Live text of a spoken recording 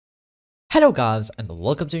Hello guys and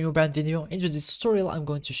welcome to a new brand video. In this tutorial I'm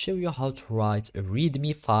going to show you how to write a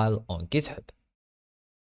readme file on GitHub.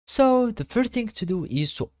 So the first thing to do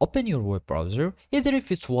is to open your web browser, either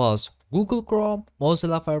if it was Google Chrome,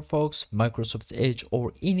 Mozilla Firefox, Microsoft Edge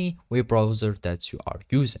or any web browser that you are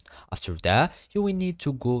using. After that you will need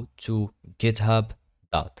to go to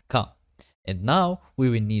github.com. And now we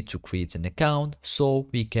will need to create an account so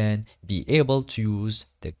we can be able to use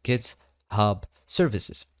the GitHub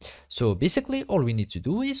services. So basically all we need to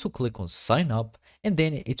do is to click on sign up and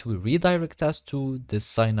then it will redirect us to the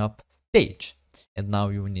sign up page. And now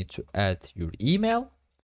you will need to add your email,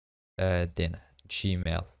 then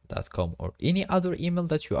gmail.com or any other email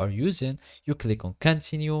that you are using. You click on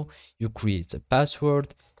continue, you create a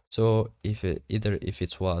password. So if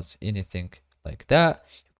it was anything like that,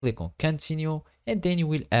 click on continue and then you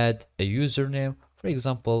will add a username, for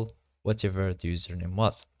example whatever the username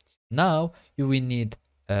was. Now you will need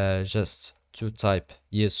just to type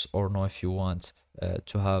yes or no if you want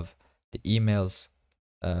to have the emails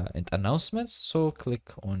and announcements. So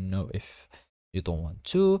click on no if you don't want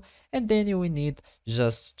to, and then you will need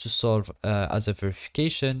just to solve as a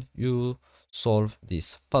verification, you solve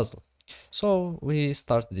this puzzle. So we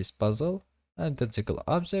start this puzzle, identical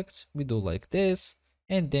objects, we do like this,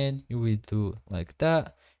 and then you will do like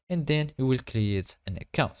that, and then you will create an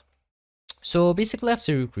account. So basically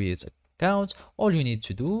after you create an account, all you need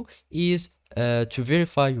to do is to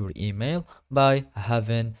verify your email by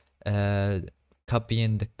having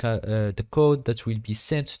copying the code that will be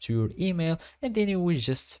sent to your email, and then you will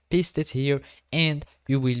just paste it here and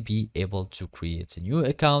you will be able to create a new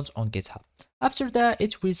account on GitHub. After that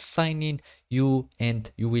it will sign in you and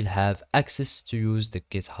you will have access to use the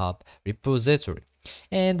GitHub repository.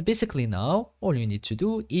 And basically now all you need to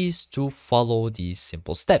do is to follow these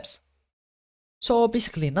simple steps. So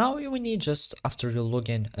basically now you will need, just after you log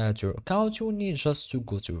in to your account, you will need just to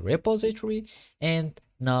go to repository, and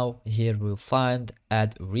now here we'll find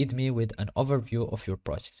add readme with an overview of your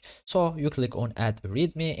projects. So you click on add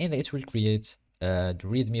readme and it will create the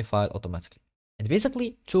readme file automatically. And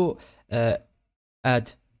basically to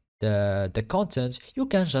add the content, you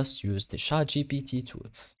can just use the ChatGPT tool.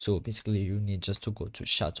 So basically you need just to go to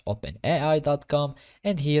chatopenai.com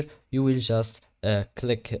and here you will just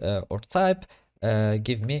click or type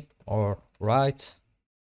give me or write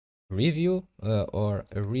review or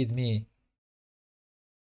a readme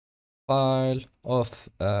file of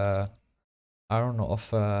I don't know,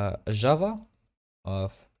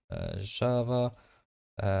 of Java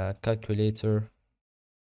calculator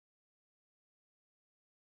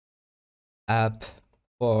app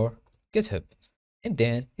for GitHub, and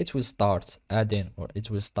then it will start adding, or it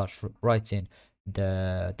will start writing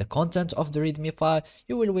the content of the readme file.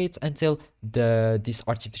 You will wait until this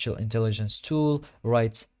artificial intelligence tool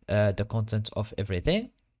writes the content of everything,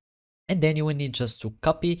 and then you will need just to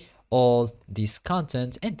copy all this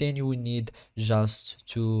content, and then you will need just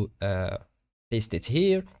to paste it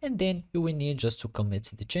here, and then you will need just to commit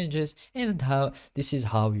the changes. And this is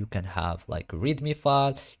how you can have like a readme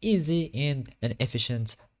file, easy and an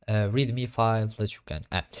efficient readme file that you can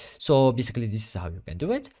add. So basically this is how you can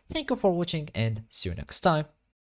do it. Thank you for watching and see you next time.